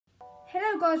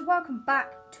Hello guys, welcome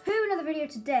back to another video.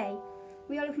 Today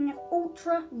we are looking at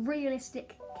ultra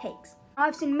realistic cakes.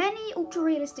 I've seen many ultra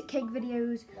realistic cake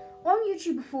videos on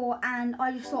YouTube before and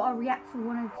I just thought I'd react for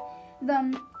one of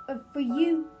them for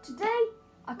you today.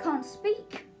 I can't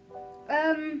speak,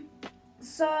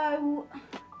 so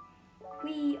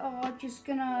we are just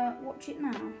gonna watch it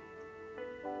now.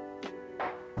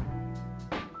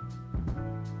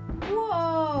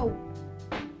 Whoa!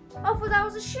 I thought that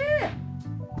was a shirt.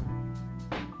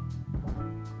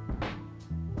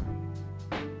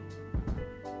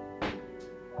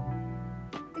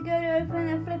 They go to open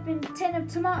their flipping tin of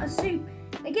tomato soup.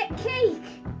 They get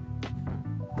cake.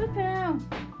 Flipping hell.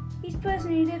 Each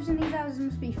person who lives in these houses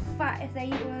must be fat if they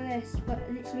eat all of this, but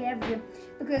literally everything.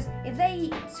 Because if they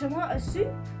eat tomato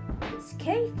soup, it's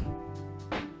cake.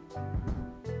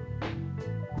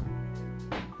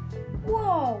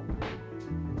 Whoa!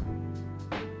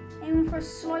 Aiming for a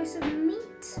slice of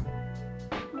meat?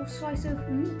 Or a slice of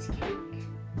meat cake?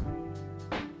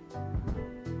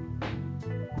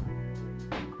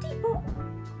 Teapot!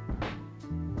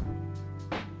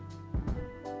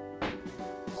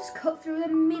 Just cut through the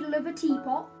middle of a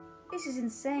teapot. This is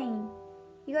insane.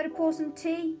 You gotta pour some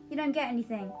tea, you don't get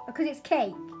anything because it's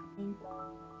cake.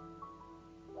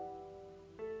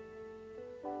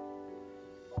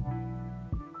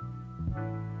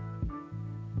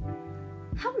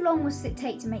 How long must it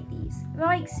take to make these?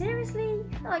 Like, seriously?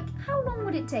 Like, how long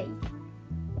would it take?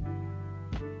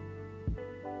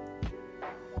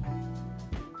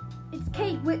 It's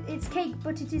cake,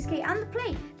 but it is cake. And the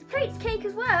plate. The plate's cake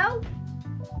as well.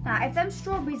 Now, if them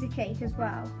strawberries are cake as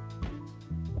well.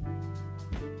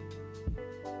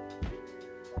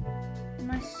 A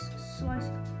nice slice.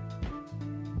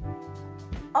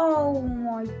 Oh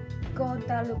my god,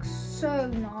 that looks so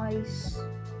nice.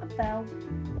 A bell.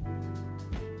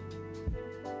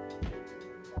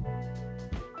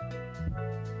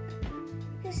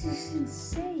 This is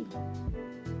insane.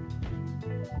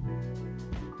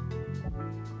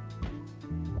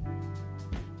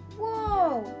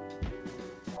 Whoa!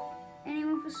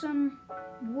 Anyone for some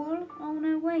wool? Oh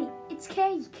no, wait, it's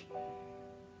cake.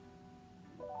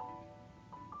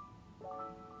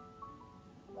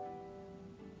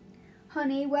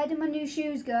 Honey, where did my new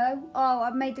shoes go? Oh,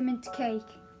 I've made them into cake.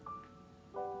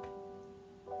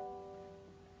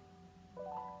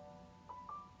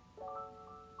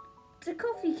 It's a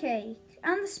coffee cake,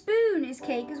 and the spoon is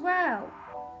cake as well,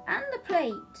 and the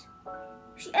plate.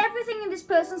 Everything in this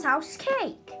person's house is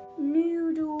cake.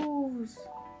 Noodles.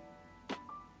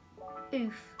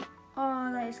 Oof.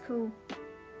 Oh, that is cool.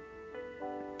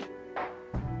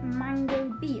 Mango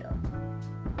beer.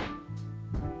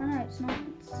 Oh no, it's not.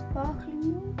 It's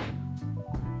sparkling water.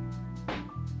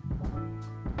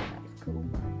 That is cool.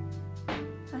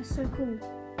 That's so cool.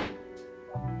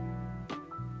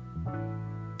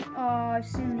 Oh, I've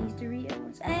seen these Dorito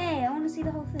ones. Hey, I want to see the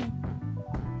whole thing.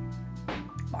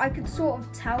 But I could sort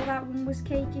of tell that one was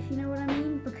cake, if you know what I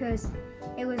mean, because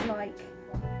it was like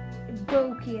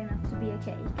bulky enough to be a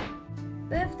cake.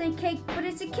 Birthday cake, but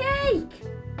it's a cake!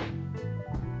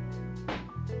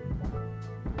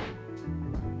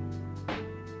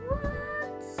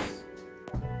 What?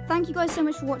 Thank you guys so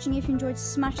much for watching. If you enjoyed,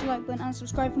 smash the like button and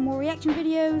subscribe for more reaction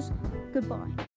videos. Goodbye.